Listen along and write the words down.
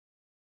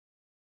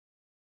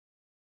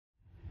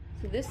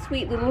So this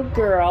sweet little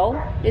girl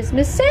is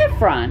Miss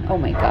Saffron. Oh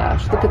my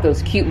gosh, look at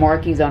those cute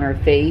markings on her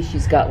face.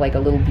 She's got like a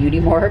little beauty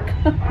mark.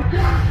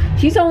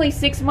 She's only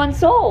 6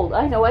 months old.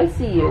 I know, I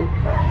see you.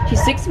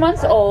 She's 6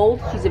 months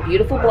old. She's a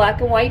beautiful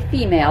black and white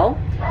female.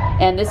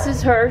 And this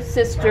is her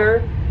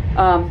sister,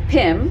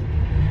 Pim.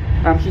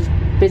 She's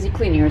busy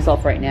cleaning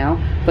herself right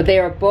now. But they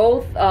are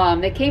both,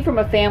 they came from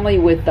a family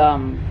with,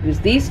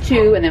 there's these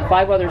two and then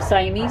 5 other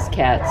Siamese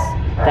cats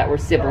that were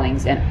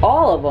siblings. And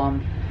all of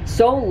them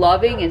so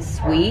loving and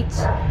sweet.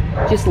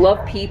 Just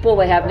love people.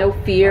 They have no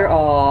fear.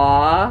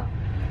 Aww.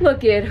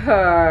 Look at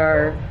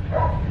her.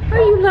 Are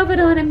you loving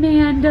on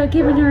Amanda?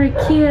 Giving her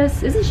a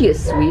kiss. Isn't she a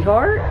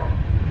sweetheart?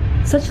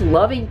 Such a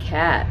loving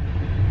cat.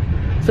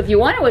 So if you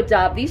want to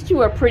adopt, these two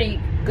are pretty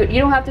good. They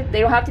don't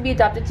have to be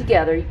adopted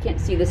together. You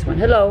can't see this one.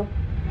 Hello.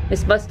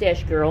 Miss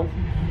Mustache Girl.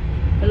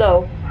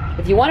 Hello.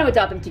 If you want to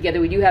adopt them together,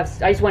 we do have,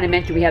 I just want to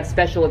mention we have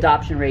special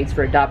adoption rates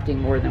for adopting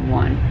more than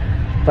one.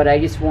 But I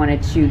just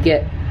wanted to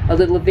get a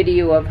little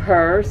video of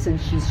her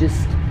since she's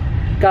just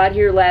got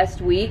here last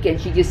week and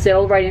she just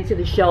settled right into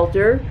the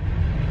shelter.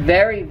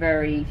 Very,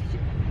 very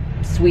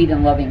sweet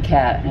and loving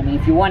cat. I mean,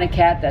 if you want a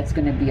cat that's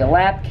going to be a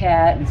lap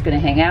cat and it's going to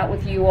hang out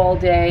with you all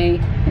day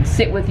and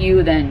sit with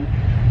you, then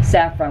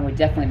Saffron would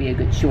definitely be a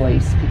good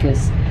choice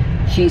because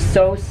she's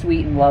so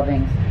sweet and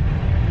loving.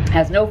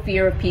 Has no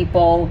fear of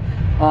people.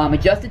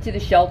 Adjusted to the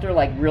shelter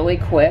like really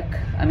quick.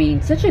 I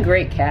mean, such a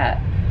great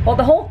cat. Well,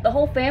 the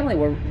whole family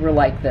were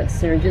like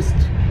this. They're just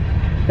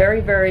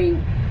very, very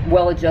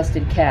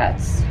well-adjusted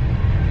cats.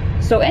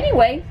 So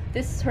anyway,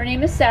 her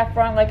name is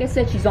Saffron. Like I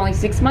said, she's only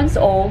 6 months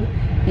old,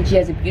 and she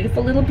has a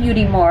beautiful little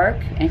beauty mark,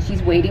 and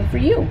she's waiting for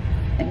you.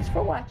 Thanks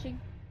for watching.